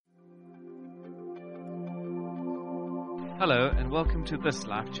Hello and welcome to this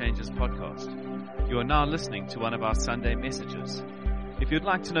Life Changes podcast. You are now listening to one of our Sunday messages. If you'd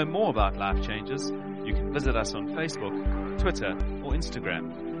like to know more about Life Changes, you can visit us on Facebook, Twitter, or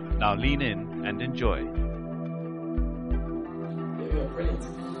Instagram. Now lean in and enjoy. There we go, brilliant.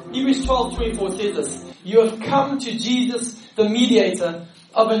 Hebrews 12:24 says this: You have come to Jesus, the mediator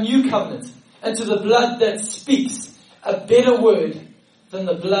of a new covenant, and to the blood that speaks a better word than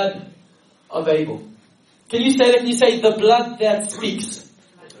the blood of Abel. Can you say that? Can you say the blood that speaks?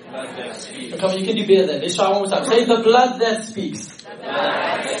 The blood that speaks. Come on, you can do better then. Let's try one more time. Say the blood that speaks. The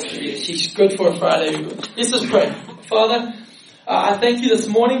blood that speaks. She's good for a Friday. Let's just pray. Father, I thank you this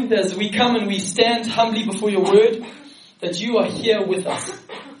morning as we come and we stand humbly before your word, that you are here with us.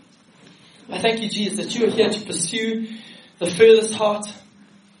 I thank you, Jesus, that you are here to pursue the furthest heart.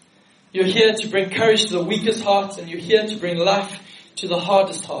 You're here to bring courage to the weakest heart, and you're here to bring life to the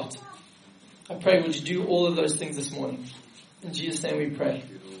hardest heart. I pray, would you do all of those things this morning? In Jesus' name we pray.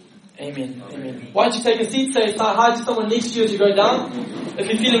 Amen. Amen. Why don't you take a seat, say hi to someone next to you as you go down. If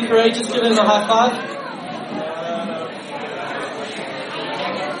you're feeling courageous, give them a high five.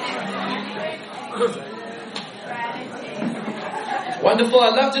 Wonderful.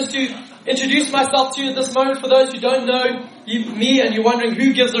 I'd love just to introduce myself to you at this moment. For those who don't know me and you're wondering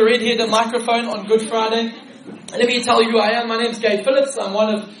who gives a redhead a microphone on Good Friday, let me tell you who I am. My name is Gabe Phillips. I'm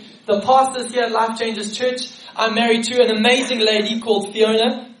one of the pastors here at Life Changes Church. I'm married to an amazing lady called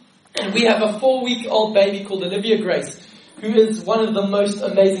Fiona, and we have a 4-week-old baby called Olivia Grace, who is one of the most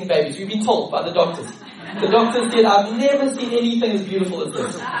amazing babies. We've been told by the doctors. The doctors said, I've never seen anything as beautiful as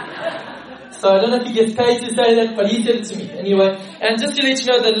this. So I don't know if he gets paid to say that, but he said it to me. Anyway, and just to let you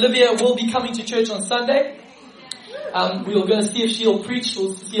know that Olivia will be coming to church on Sunday. We're going to see if she'll preach.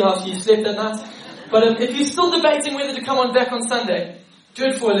 We'll see how she slept that night. But if you're still debating whether to come on back on Sunday, do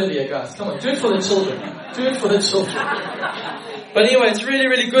it for Olivia, guys. Come on, do it for the children. Do it for the children. But anyway, it's really,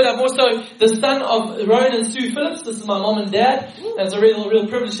 really good. I'm also the son of Rowan and Sue Phillips. This is my mom and dad. And it's a real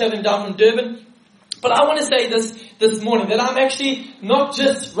privilege to have him down from Durban. But I want to say this morning, that I'm actually not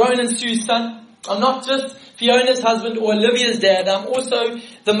just Rowan and Sue's son. I'm not just Fiona's husband or Olivia's dad. I'm also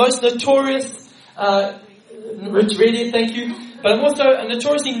the most notorious, Rich Reddy, thank you. But I'm also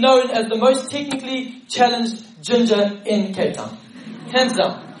notoriously known as the most technically challenged ginger in Cape Town. Hands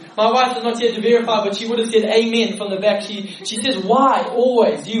down. My wife is not here to verify, but she would have said amen from the back. She says, why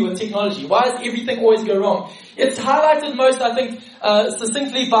always you with technology? Why does everything always go wrong? It's highlighted most, I think,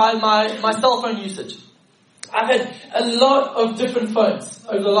 succinctly by my cell phone usage. I've had a lot of different phones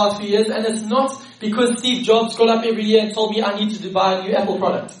over the last few years, and it's not because Steve Jobs got up every year and told me I needed to buy a new Apple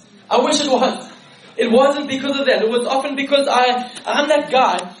product. I wish it was. It wasn't because of that. It was often because I'm that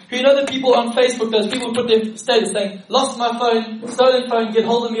guy who, you know, the people on Facebook, those people put their status saying, lost my phone, stolen phone, get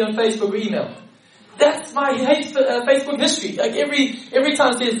hold of me on Facebook or email. That's my Facebook history. Like every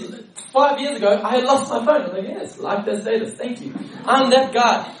time it says, 5 years ago, I had lost my phone. I'm like, yes, like that status, thank you. I'm that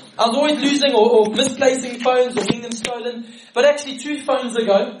guy. I was always losing or misplacing phones or getting them stolen. But actually 2 phones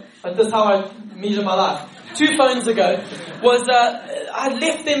ago, and this is how I measure my life. 2 phones ago was, I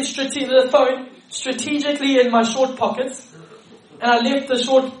left them the phone strategically in my short pockets, and I left the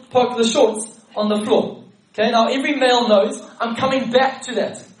shorts on the floor. Okay, now every male knows I'm coming back to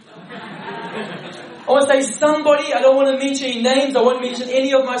that. I want to say somebody, I don't want to mention any names, I won't mention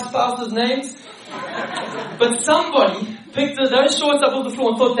any of my spouse's names, but somebody picked those shorts up off the floor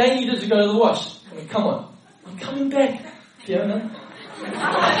and thought they needed to go to the wash. I mean, come on, I'm coming back, Fiona.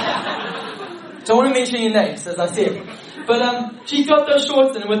 Don't want to mention any names, as I said. But she got those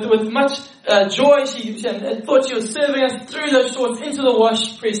shorts, and with much joy, she thought she was serving us, threw those shorts into the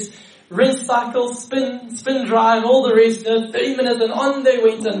wash, press, rinse cycle, spin dry, and all the rest. 30 minutes, and on they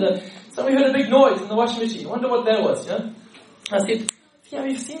went. And somebody heard a big noise in the washing machine. I wonder what that was. You know? I said, "Yeah,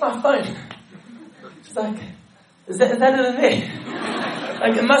 you've seen my phone." She's like, "Is that it in there?"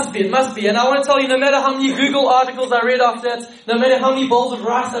 Like, it must be. And I want to tell you, no matter how many Google articles I read after that, no matter how many bowls of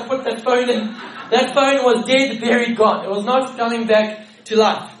rice I put that phone in, that phone was dead, buried, gone. It was not coming back to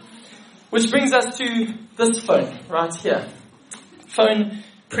life. Which brings us to this phone right here. Phone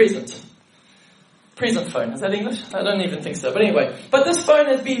present. Present phone. Is that English? I don't even think so. But anyway. But this phone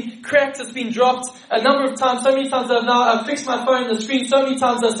has been cracked. It's been dropped a number of times. So many times I've fixed my phone, the screen. So many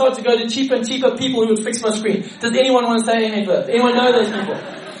times I started to go to cheaper and cheaper people who would fix my screen. Does anyone want to say anything for that? Anyone know those people?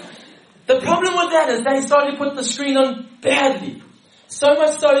 The problem with that is they started to put the screen on badly. So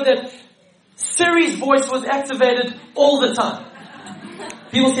much so that Siri's voice was activated all the time.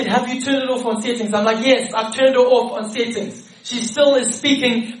 People said, have you turned it off on settings? I'm like, yes, I've turned it off on settings. She still is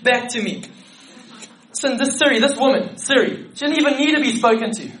speaking back to me. So this woman, Siri, she didn't even need to be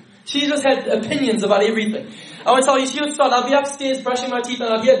spoken to. She just had opinions about everything. I want to tell you, she would start, I'll be upstairs brushing my teeth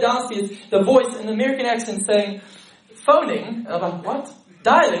and I'll hear downstairs the voice in an American accent saying, phoning. And I'm like, what?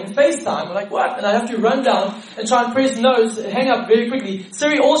 Dialing, FaceTime. I'm like, what? And I have to run down and try and press no, hang up very quickly.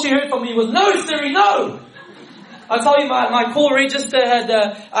 Siri, all she heard from me was, no, Siri, no! I'll tell you, my call register had,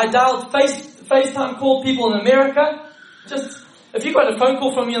 I dialed FaceTime, called people in America. Just, if you got a phone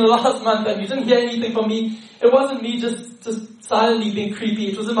call from me in the last month and you didn't hear anything from me, it wasn't me just silently being creepy.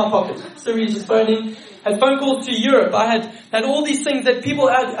 It was in my pocket. Siri is just phoning. Had phone calls to Europe. I had all these things that people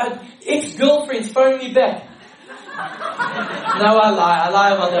had ex-girlfriends phoning me back. No, I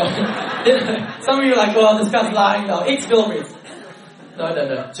lie about that. Some of you are like, oh, this guy's lying now. Ex-girlfriends.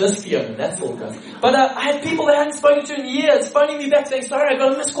 No. Just Fiona. That's all, guys. But I had people that I hadn't spoken to in years phoning me back saying, sorry, I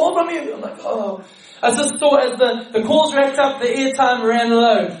got a missed call from you. I'm like, oh. I just saw as the calls racked up, the airtime ran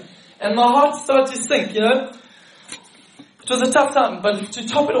low. And my heart started to sink, you know. It was a tough time, but to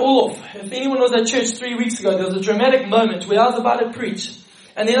top it all off, if anyone was at church 3 weeks ago, there was a dramatic moment where I was about to preach.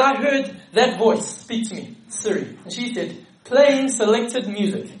 And then I heard that voice speak to me, Siri. And she said, playing selected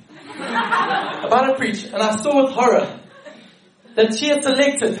music. About to preach. And I saw with horror that she had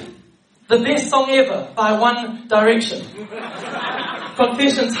selected the best song ever by One Direction.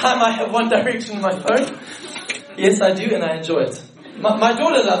 Confession time, I have One Direction in my phone. Yes, I do, and I enjoy it. My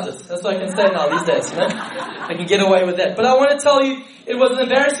daughter loves it. That's what I can say now these days, you know. I can get away with that. But I want to tell you, it was an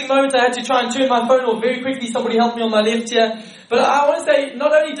embarrassing moment. I had to try and turn my phone off very quickly. Somebody helped me on my left here. But I want to say,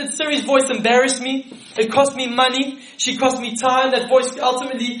 not only did Siri's voice embarrass me, it cost me money. She cost me time. That voice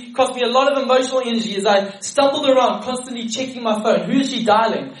ultimately cost me a lot of emotional energy as I stumbled around, constantly checking my phone. Who is she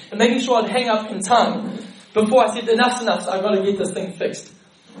dialing? And making sure I'd hang up in time before I said, enough's enough, so I've got to get this thing fixed.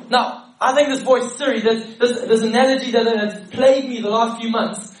 Now, I think this voice, Siri, this analogy that has plagued me the last few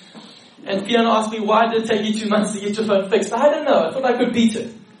months. And Fiona asked me, why did it take you 2 months to get your phone fixed? I don't know. I thought I could beat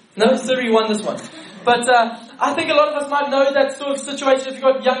it. No, Siri won this one. But I think a lot of us might know that sort of situation if you've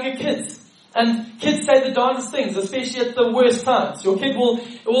got younger kids. And kids say the darndest things, especially at the worst times. Your kid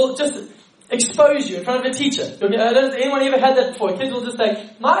will just expose you in front of a teacher. Has anyone ever had that before? A kid will just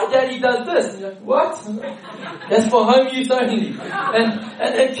say, my daddy does this. And you're like, what? That's for home use only.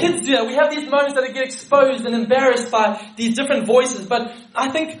 And kids do that. We have these moments that get exposed and embarrassed by these different voices. But I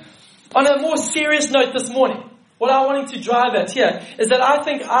think on a more serious note this morning, what I'm wanting to drive at here is that I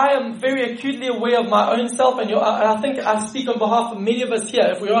think I am very acutely aware of my own self, and I think I speak on behalf of many of us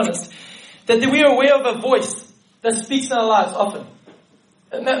here, if we're honest, that we are aware of a voice that speaks in our lives often.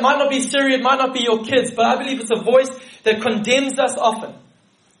 It might not be Siri, it might not be your kids, but I believe it's a voice that condemns us often.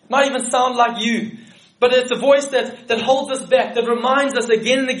 It might even sound like you, but it's a voice that holds us back, that reminds us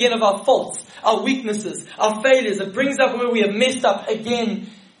again and again of our faults, our weaknesses, our failures. It brings up where we have messed up again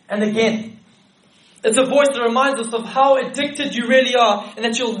and again. It's a voice that reminds us of how addicted you really are and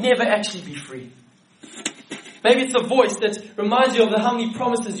that you'll never actually be free. Maybe it's a voice that reminds you of how many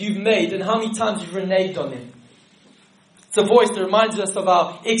promises you've made and how many times you've reneged on them. It's a voice that reminds us of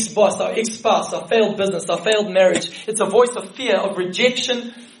our ex-boss, our ex-spouse, our failed business, our failed marriage. It's a voice of fear, of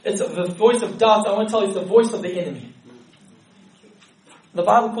rejection. It's a voice of doubt. I want to tell you, it's the voice of the enemy. The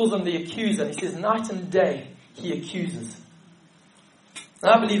Bible calls him the accuser. He says, night and day, he accuses.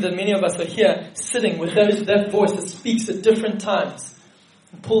 And I believe that many of us are here sitting with that voice that speaks at different times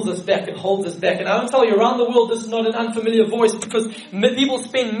and pulls us back and holds us back. And I want to tell you, around the world, this is not an unfamiliar voice because people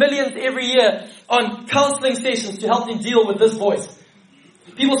spend millions every year on counseling sessions to help them deal with this voice.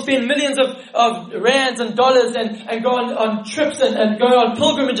 People spend millions of rands and dollars and go on trips and go on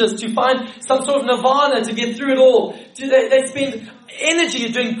pilgrimages to find some sort of nirvana to get through it all. They spend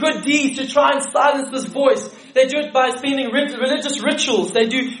energy doing good deeds to try and silence this voice. They do it by spending religious rituals. They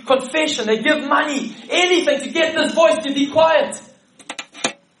do confession. They give money. Anything to get this voice to be quiet.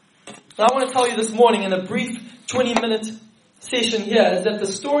 Now I want to tell you this morning in a brief 20-minute session here is that the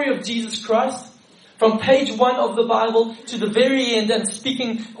story of Jesus Christ, from page 1 of the Bible to the very end and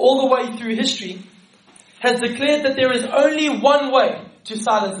speaking all the way through history, has declared that there is only one way to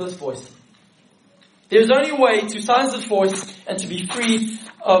silence this voice. There is only a way to silence this voice and to be free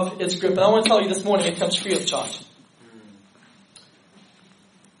of its grip. And I want to tell you this morning it comes free of charge.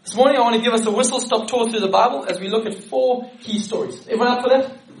 This morning I want to give us a whistle-stop tour through the Bible as we look at 4 key stories. Everyone up for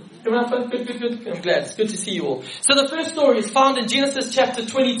that? Everyone up for that? Good. I'm glad. It's good to see you all. So the first story is found in Genesis chapter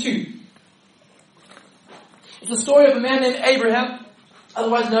 22. It's the story of a man named Abraham,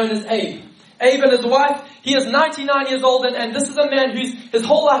 otherwise known as Abe. Abe and his wife, he is 99 years old, and this is a man his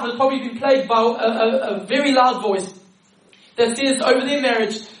whole life has probably been plagued by a very loud voice that says over their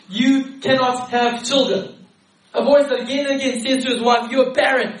marriage, you cannot have children. A voice that again and again says to his wife, you are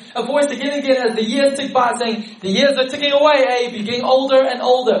barren. A voice again and again as the years tick by saying, the years are ticking away, Abe. You're getting older and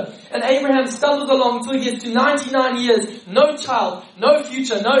older. And Abraham stumbles along until he gets to 99 years. No child, no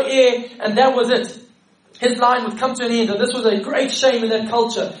future, no heir. And that was it. His line would come to an end. And this was a great shame in that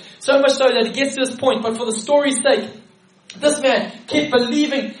culture. So much so that it gets to this point. But for the story's sake, this man kept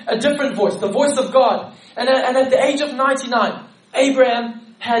believing a different voice, the voice of God. And at the age of 99,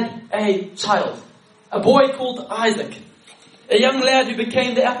 Abraham had a child. A boy called Isaac. A young lad who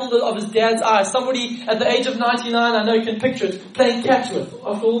became the apple of his dad's eye. Somebody at the age of 99, I know you can picture it, playing catch with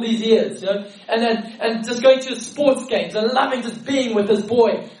after all these years, and just going to sports games and loving just being with his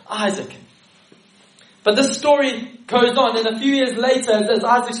boy, Isaac. But this story goes on, and a few years later, as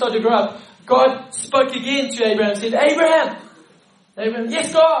Isaac started to grow up, God spoke again to Abraham and said, Abraham,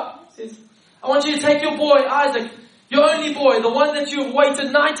 yes God, he says, I want you to take your boy, Isaac, your only boy, the one that you have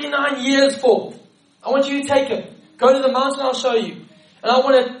waited 99 years for. I want you to take him. Go to the mountain, I'll show you. And I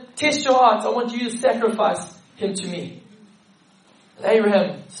want to test your heart. I want you to sacrifice him to me. And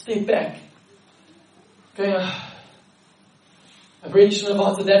Abraham stepped back. Going, I really shouldn't have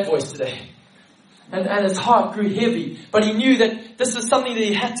answered that voice today. And his heart grew heavy. But he knew that this was something that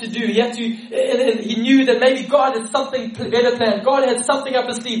he had to do. He knew that maybe God had something better planned. God had something up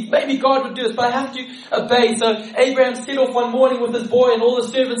his sleeve. Maybe God would do this, but I have to obey. So Abraham set off one morning with his boy and all the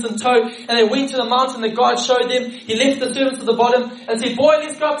servants in tow. And they went to the mountain that God showed them. He left the servants at the bottom and said, boy,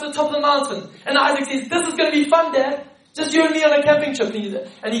 let's go up to the top of the mountain. And Isaac says, this is going to be fun, Dad. Just you and me on a camping trip.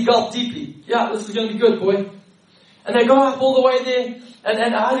 And he gulped deeply. Yeah, this is going to be good, boy. And they go up all the way there.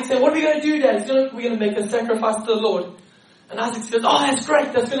 And Isaac said, what are we going to do, Dad? We're going to make a sacrifice to the Lord. And Isaac says, oh, that's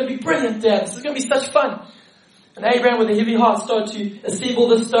great. That's going to be brilliant, Dad. This is going to be such fun. And Abraham, with a heavy heart, started to assemble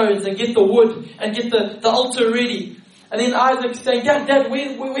the stones and get the wood and get the altar ready. And then Isaac saying, Dad,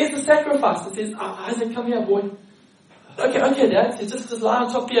 where's the sacrifice? He says, Isaac, come here, boy. Okay, Dad. He says, just lie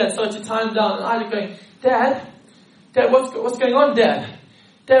on top here and start to tie him down. And Isaac going, Dad, what's going on, Dad?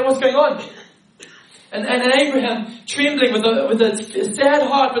 Dad, what's going on? And Abraham, trembling with a sad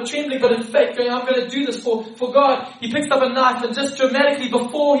heart, but trembling, but in faith, going, I'm going to do this for God. He picks up a knife, and just dramatically,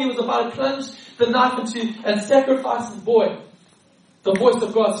 before he was about to plunge the knife into and sacrifice his boy, the voice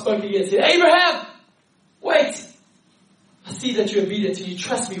of God spoke again and said, Abraham, wait. I see that you're obedient and you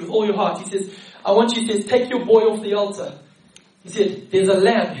trust me with all your heart. He says, I want you to take your boy off the altar. He said, there's a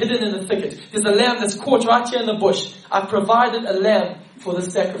lamb hidden in the thicket. There's a lamb that's caught right here in the bush. I've provided a lamb for the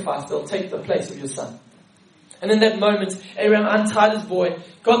sacrifice. They'll take the place of your son. And in that moment, Abraham untied his boy,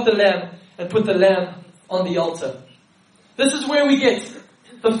 got the lamb, and put the lamb on the altar. This is where we get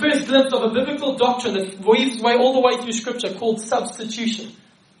the first glimpse of a biblical doctrine that weaves its way all the way through Scripture called substitution.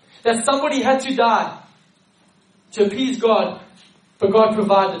 That somebody had to die to appease God, but God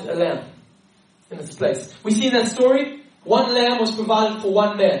provided a lamb in its place. We see in that story, one lamb was provided for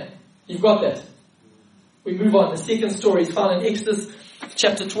one man. You've got that. We move on. The second story is found in Exodus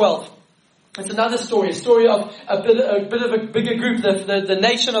chapter 12. It's another story, a story of a bit of a bigger group. The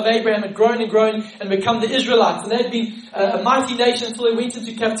nation of Abraham had grown and grown and become the Israelites. And they had been a mighty nation until they went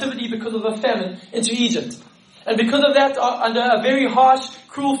into captivity because of a famine into Egypt. And because of that, under a very harsh,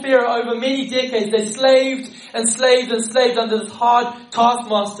 cruel Pharaoh over many decades, they slaved and slaved and slaved under this hard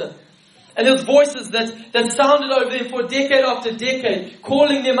taskmaster. And there was voices that sounded over them for decade after decade,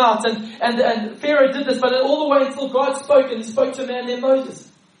 calling them out. And Pharaoh did this, but all the way until God spoke, and he spoke to a man named Moses.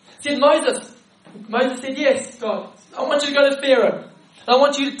 He said, Moses said, yes, God, I want you to go to Pharaoh. I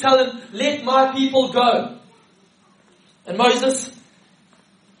want you to tell him, let my people go. And Moses,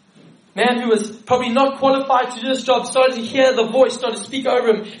 man who was probably not qualified to do this job, started to hear the voice, started to speak over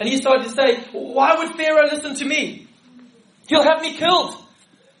him. And he started to say, why would Pharaoh listen to me? He'll have me killed.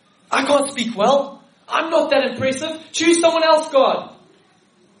 I can't speak well. I'm not that impressive. Choose someone else, God.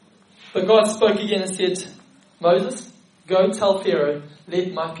 But God spoke again and said, Moses, go tell Pharaoh,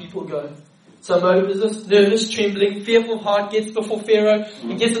 let my people go. So Moses, nervous, trembling, fearful heart, gets before Pharaoh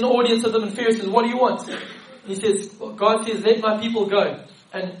and gets an audience of them. And Pharaoh says, what do you want? He says, God says, let my people go.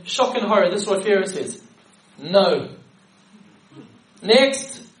 And shock and horror, this is what Pharaoh says. No.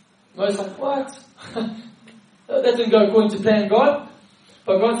 Next. Moses like, what? That didn't go according to plan, God.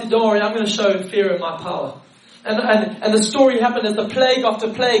 But God said, don't worry, I'm going to show Pharaoh my power. And the story happened as the plague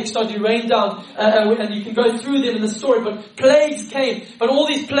after plague started to rain down. And you can go through them in the story. But plagues came. But all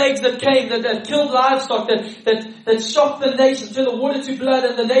these plagues that came, that killed livestock, that shocked the nation, turned the water to blood,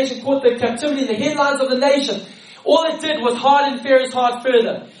 and the nation caught their captivity in the headlines of the nation. All it did was harden Pharaoh's heart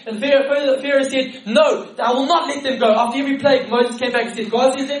further. And Pharaoh said, no, I will not let them go. After every plague, Moses came back and said,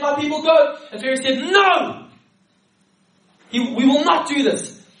 God says, let my people go. And Pharaoh said, no! We will not do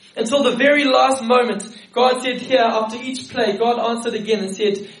this. Until the very last moment, God said here, after each plague, God answered again and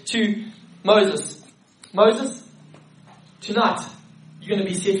said to Moses, Moses, tonight, you're going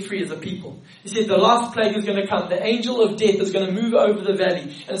to be set free as a people. He said the last plague is going to come. The angel of death is going to move over the valley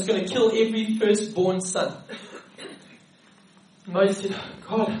and it's going to kill every firstborn son. Moses said,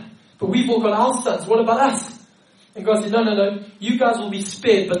 God, but we've all got our sons. What about us? And God said, no. You guys will be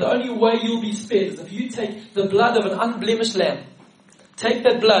spared. But the only way you'll be spared is if you take the blood of an unblemished lamb. Take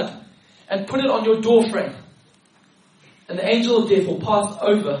that blood and put it on your doorframe. And the angel of death will pass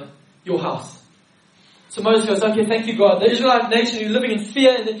over your house. So Moses goes, okay, thank you, God. The Israelite nation who are living in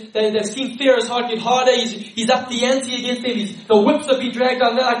fear, and they've seen Pharaoh's heart get harder. He's up the ante against them. The whips have been dragged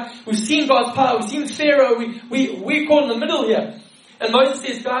down. They're like, we've seen God's power. We've seen Pharaoh. We're caught in the middle here. And Moses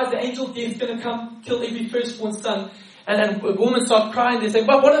says, guys, the angel of death is going to come kill every firstborn son. And a woman starts crying. They say,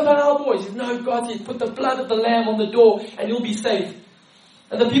 well, what about our boys? He says, no, God says, put the blood of the lamb on the door and you'll be saved.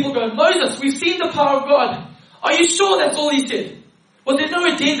 And the people go, Moses, we've seen the power of God. Are you sure that's all he said? Well, there's no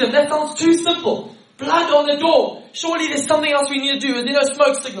addendum. That sounds too simple. Blood on the door. Surely there's something else we need to do. Is there no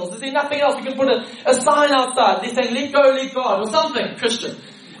smoke signals? Is there nothing else? We can put a sign outside. They're saying, let go, let God, or something, Christian.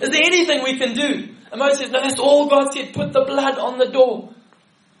 Is there anything we can do? And Moses says, no, that's all God said. Put the blood on the door.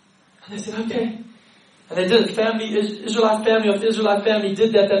 And they said, okay. And they did it. Israelite family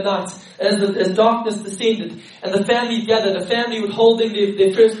did that night. As darkness descended. And the family gathered. A family would holding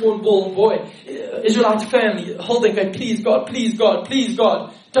their firstborn boy. Israelite family holding, going, please God, please God, please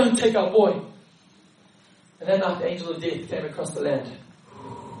God. Don't take our boy. And that night the angel of death came across the land.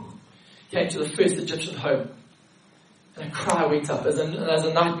 Came to the first Egyptian home. And a cry went up as a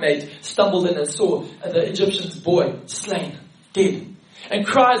nightmate stumbled in and saw the Egyptian's boy slain, dead. And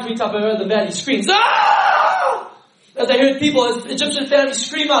cries went up over the valley, screams, ah! As they heard people, as Egyptian families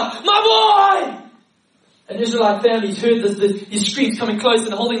scream out, my boy! And Israelite families heard these screams coming close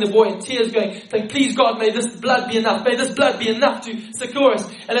and holding the boy in tears going, please God, may this blood be enough. May this blood be enough to succor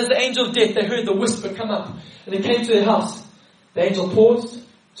us. And as the angel of death, they heard the whisper come up. And they came to their house. The angel paused,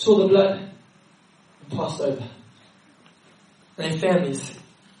 saw the blood, and passed over. And their families,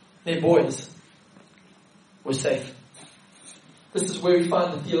 their boys, were safe. This is where we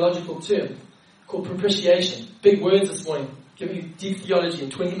find the theological term called propitiation. Big words this morning. Giving you deep theology in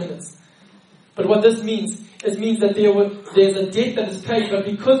 20 minutes. But what this means, it means that there's a debt that is paid, but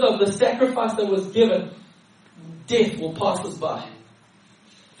because of the sacrifice that was given, death will pass us by.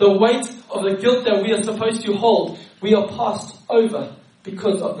 The weight of the guilt that we are supposed to hold, we are passed over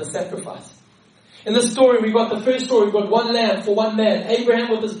because of the sacrifice. In this story, we got the first story, we got one lamb for one man. Abraham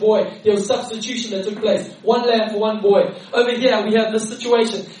with his boy. There was substitution that took place. One lamb for one boy. Over here, we have this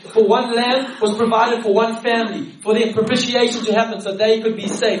situation. For one lamb was provided for one family. For their propitiation to happen so they could be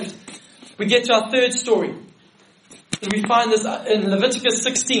saved. We get to our third story. And we find this in Leviticus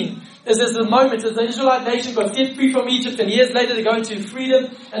 16. There's the moment as the Israelite nation got set free from Egypt. And years later, they go into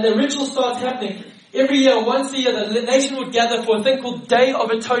freedom. And the ritual starts happening. Every year, once a year, the nation would gather for a thing called Day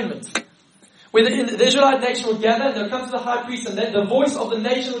of Atonement. Where the Israelite nation would gather and they'll come to the high priest and the voice of the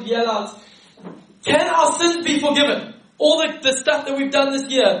nation would yell out, can our sins be forgiven? All the stuff that we've done this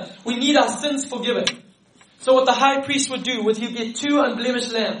year, we need our sins forgiven. So what the high priest would do was he'd get 2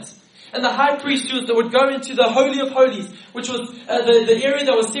 unblemished lambs. And the high priest would go into the Holy of Holies, which was the area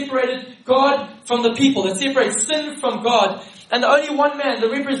that was separated God from the people, that separates sin from God. And only one man, the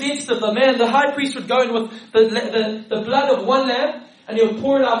representative, the high priest would go in with the blood of one lamb and he would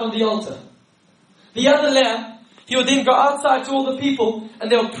pour it out on the altar. The other lamb, he would then go outside to all the people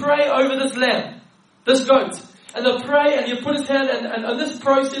and they'll pray over this lamb, this goat. And they'll pray and he'll put his hand and on this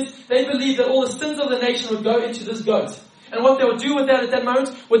process, they believe that all the sins of the nation would go into this goat. And what they'll do with that at that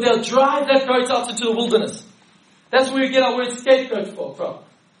moment, they'll drive that goat out into the wilderness. That's where we get our word scapegoat from.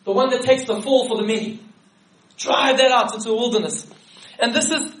 The one that takes the fall for the many. Drive that out into the wilderness. And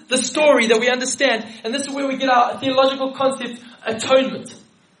this is the story that we understand. And this is where we get our theological concept, atonement.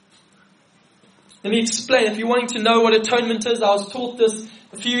 Let me explain. If you're wanting to know what atonement is, I was taught this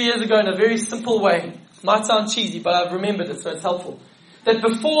a few years ago in a very simple way. It might sound cheesy, but I've remembered it, so it's helpful. That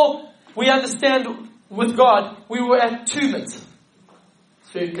before we understand with God, we were at 2 minutes.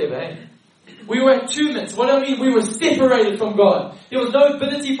 It's very clever, eh? We were at 2 minutes. What do I mean? We were separated from God. There was no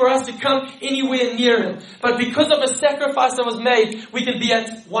ability for us to come anywhere near Him. But because of a sacrifice that was made, we can be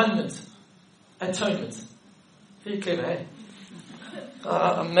at 1 minute. Atonement. Very clever, eh?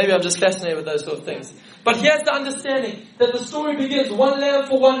 Maybe I'm just fascinated with those sort of things. But here's the understanding that the story begins 1 lamb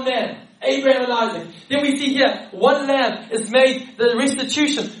for 1 man. Abraham and Isaac. Then we see here, 1 lamb is made the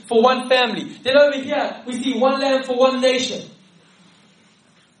restitution for 1 family. Then over here, we see 1 lamb for 1 nation.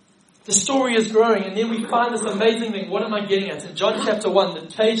 The story is growing, and then we find this amazing thing. What am I getting at? In John chapter 1,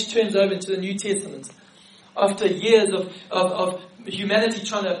 the page turns over into the New Testament. After years of humanity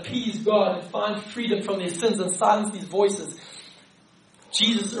trying to appease God and find freedom from their sins and silence these voices,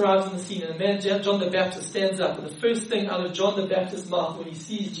 Jesus arrives on the scene, and the man John the Baptist stands up, and the first thing out of John the Baptist's mouth when he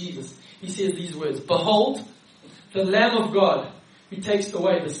sees Jesus, he says these words, "Behold, the Lamb of God who takes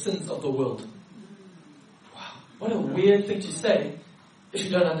away the sins of the world." Wow, what a weird thing to say if you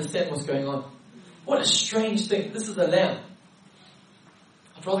don't understand what's going on. What a strange thing. This is a lamb.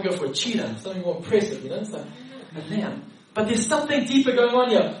 I'd rather go for a cheetah, something more impressive, It's like a lamb. But there's something deeper going on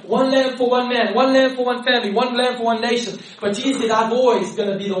here. One lamb for one man, one lamb for one family, one lamb for one nation. But Jesus said, I'm always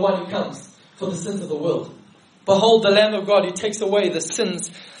going to be the one who comes for the sins of the world. Behold the Lamb of God who takes away the sins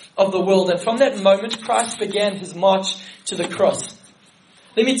of the world. And from that moment, Christ began his march to the cross.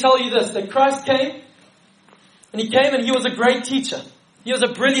 Let me tell you this, that Christ came, and he was a great teacher. He was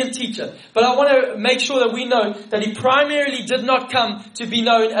a brilliant teacher. But I want to make sure that we know that he primarily did not come to be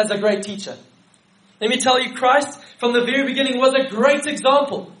known as a great teacher. Let me tell you, Christ, from the very beginning, was a great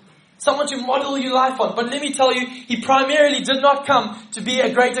example. Someone to model your life on. But let me tell you, he primarily did not come to be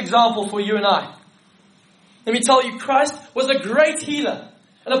a great example for you and I. Let me tell you, Christ was a great healer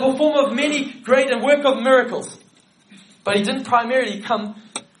and a performer of many great and work of miracles. But he didn't primarily come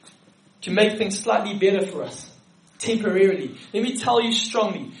to make things slightly better for us. Temporarily. Let me tell you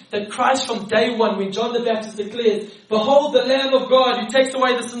strongly that Christ from day one, when John the Baptist declares, "Behold the Lamb of God who takes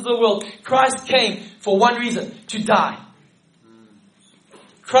away the sins of the world," Christ came for one reason, to die.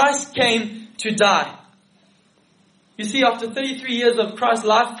 Christ came to die. You see, after 33 years of Christ's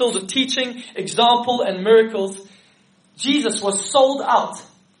life filled with teaching, example, and miracles, Jesus was sold out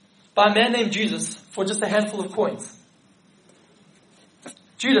by a man named Judas for just a handful of coins.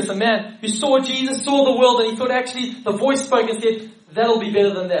 Judas, a man who saw Jesus, saw the world, and he thought actually the voice spoke and said, that'll be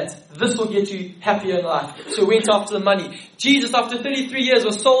better than that. This will get you happier in life. So he went after the money. Jesus, after 33 years,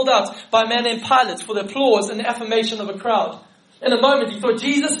 was sold out by a man named Pilate for the applause and the affirmation of a crowd. In a moment, he thought,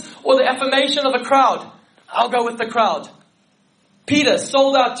 Jesus or the affirmation of a crowd? I'll go with the crowd. Peter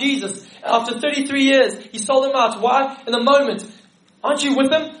sold out Jesus. After 33 years, he sold him out. Why? In a moment. Aren't you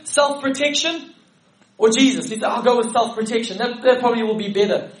with him? Self-protection? Or Jesus? He said, I'll go with self-protection. That probably will be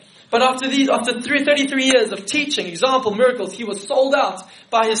better. But after 33 years of teaching, example, miracles, he was sold out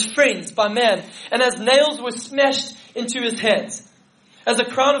by his friends, by man. And as nails were smashed into his hands, as a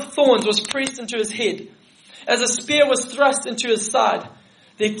crown of thorns was pressed into his head, as a spear was thrust into his side,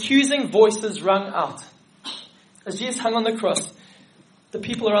 the accusing voices rung out. As Jesus hung on the cross, the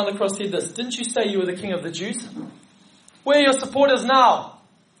people around the cross said this, "Didn't you say you were the King of the Jews? Where are your supporters now?"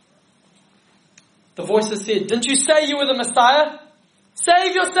 The voices said, "Didn't you say you were the Messiah?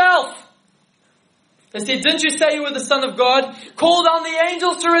 Save yourself." They said, "Didn't you say you were the Son of God? Call down the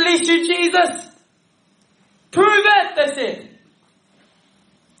angels to release you, Jesus. Prove it," they said.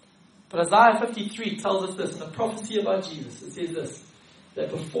 But Isaiah 53 tells us this, in the prophecy about Jesus. It says this, that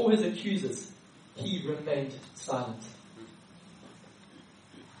before his accusers, he remained silent.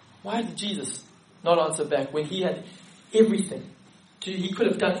 Why did Jesus not answer back when he had everything? He could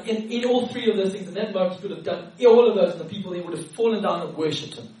have done in all three of those things. In that moment, he could have done all of those, and the people there would have fallen down and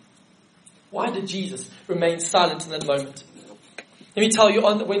worshipped him. Why did Jesus remain silent in that moment? Let me tell you,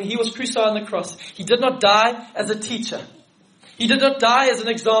 when he was crucified on the cross, he did not die as a teacher. He did not die as an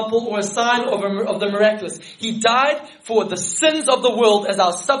example or a sign of the miraculous. He died for the sins of the world as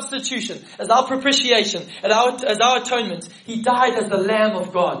our substitution, as our propitiation, as our atonement. He died as the Lamb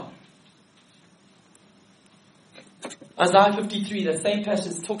of God. Isaiah 53, that same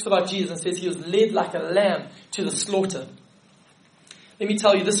passage, talks about Jesus and says he was led like a lamb to the slaughter. Let me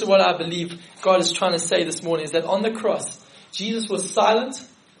tell you, this is what I believe God is trying to say this morning, is that on the cross, Jesus was silent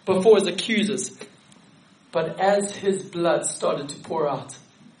before his accusers. But as his blood started to pour out,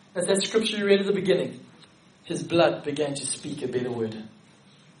 as that scripture you read at the beginning, his blood began to speak a better word.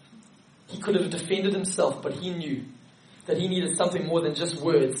 He could have defended himself, but he knew that he needed something more than just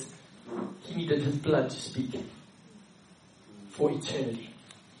words. He needed his blood to speak for eternity.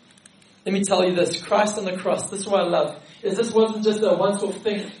 Let me tell you this, Christ on the cross, this is what I love, is this wasn't just a once-off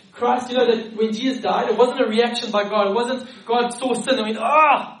thing. Christ, you know that when Jesus died, it wasn't a reaction by God. It wasn't God saw sin and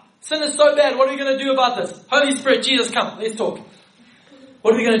went, sin is so bad, what are we going to do about this? Holy Spirit, Jesus, come, let's talk.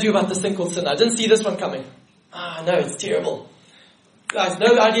 What are we going to do about this thing called sin? I didn't see this one coming. No, it's terrible. Guys,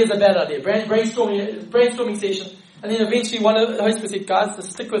 no idea is a bad idea. Brainstorming session. And then eventually one of the Holy Spirit said, guys,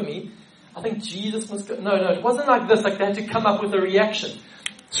 just stick with me. I think Jesus must go. No, it wasn't like this, like they had to come up with a reaction.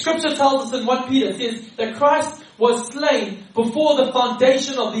 Scripture tells us in 1 Peter, says that Christ was slain before the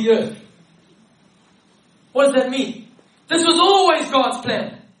foundation of the earth. What does that mean? This was always God's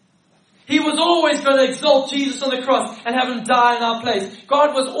plan. He was always going to exalt Jesus on the cross and have him die in our place.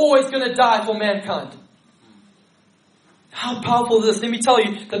 God was always going to die for mankind. How powerful is this? Let me tell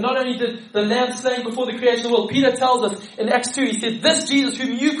you that not only did the Lamb slain before the creation of the world, Peter tells us in Acts 2, he said, this Jesus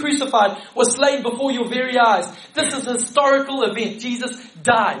whom you crucified was slain before your very eyes. This is a historical event. Jesus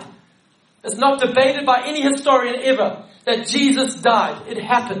died. It's not debated by any historian ever that Jesus died. It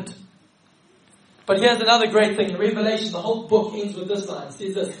happened. But here's another great thing. In Revelation, the whole book ends with this line. It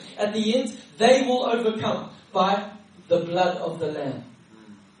says this, at the end, they will overcome by the blood of the Lamb.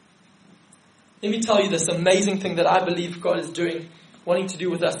 Let me tell you this amazing thing that I believe God is doing, wanting to do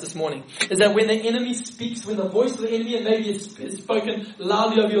with us this morning, is that when the enemy speaks, when the voice of the enemy, and maybe it's spoken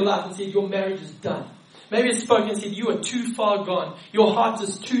loudly over your life and said, your marriage is done. Maybe it's spoken and said, you are too far gone. Your heart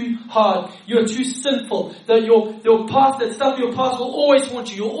is too hard. You are too sinful. That your past, that stuff of your past will always haunt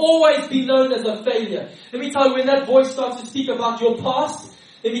you. You'll always be known as a failure. Let me tell you, when that voice starts to speak about your past,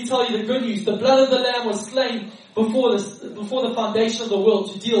 let me tell you the good news. The blood of the Lamb was slain before the foundation of the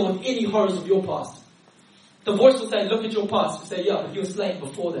world to deal with any horrors of your past. The voice will say, look at your past. You say, yeah, but you were slain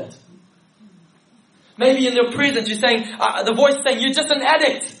before that. Maybe in your present, you're saying, the voice is saying, you're just an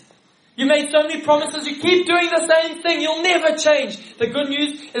addict. You made so many promises, you keep doing the same thing, you'll never change. The good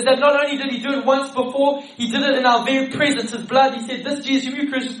news is that not only did he do it once before, he did it in our very presence. His blood, he said, this Jesus whom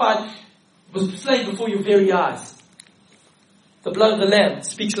you crucified was slain before your very eyes. The blood of the Lamb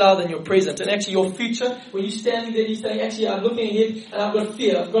speaks louder than your present. And actually your future, when you're standing there, you say, actually I'm looking ahead and I've got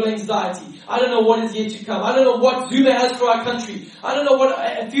fear, I've got anxiety. I don't know what is yet to come. I don't know what Zuma has for our country. I don't know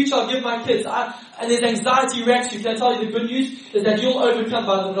what future I'll give my kids. And there's anxiety wrecks you. Can I tell you the good news is that you'll overcome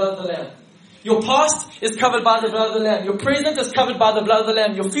by the blood of the Lamb. Your past is covered by the blood of the Lamb. Your present is covered by the blood of the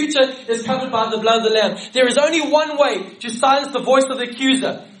Lamb. Your future is covered by the blood of the Lamb. There is only one way to silence the voice of the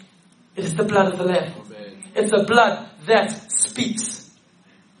accuser. It is the blood of the Lamb. It's the blood that speaks.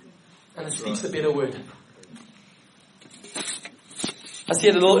 And it speaks a better word. I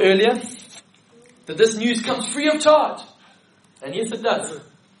said a little earlier that this news comes free of charge. And yes, it does.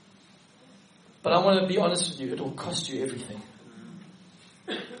 But I want to be honest with you. It will cost you everything.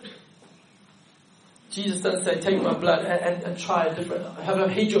 Jesus doesn't say, take my blood and try a different, have a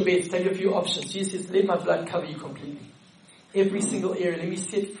hedge your bets, take a few options. Jesus says, let my blood cover you completely. Every single area. Let me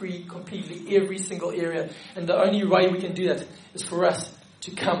set free completely every single area. And the only way we can do that is for us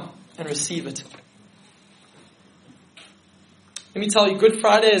to come and receive it. Let me tell you, Good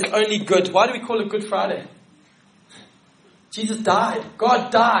Friday is only good. Why do we call it Good Friday? Jesus died. God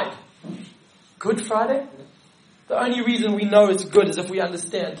died. Good Friday? The only reason we know it's good is if we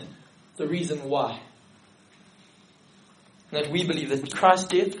understand the reason why. And that we believe that Christ's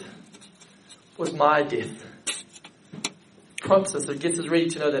death was my death. Prompts us, it gets us ready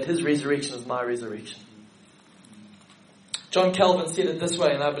to know that his resurrection is my resurrection. John Calvin said it this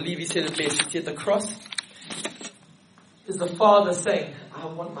way, and I believe he said it best. He said the cross is the Father saying, I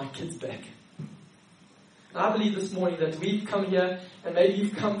want my kids back. And I believe this morning that we've come here, and maybe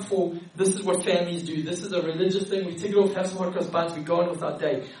you've come for, this is what families do. This is a religious thing. We tick it off, have some hot cross buns, we go on with our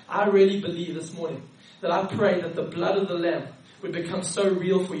day. I really believe this morning that I pray that the blood of the Lamb would become so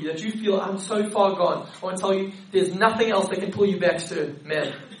real for you that you feel, I'm so far gone. I want to tell you, there's nothing else that can pull you back, sir,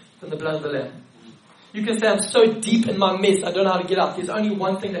 man, than the blood of the Lamb. You can say, I'm so deep in my mess, I don't know how to get out. There's only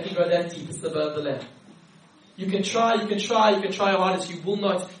one thing that can go that deep, it's the blood of the Lamb. You can try your hardest. You will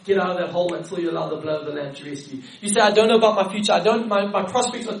not get out of that hole until you allow the blood of the Lamb to rescue you. You say, I don't know about my future. My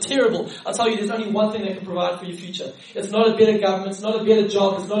prospects are terrible. I'll tell you, there's only one thing that can provide for your future. It's not a better government. It's not a better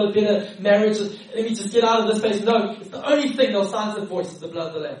job. It's not a better marriage. Let me just get out of this place. No, it's the only thing that'll silence that voice is the blood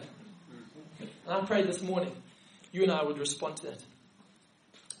of the Lamb. And I pray this morning, you and I would respond to that.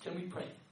 Can we pray?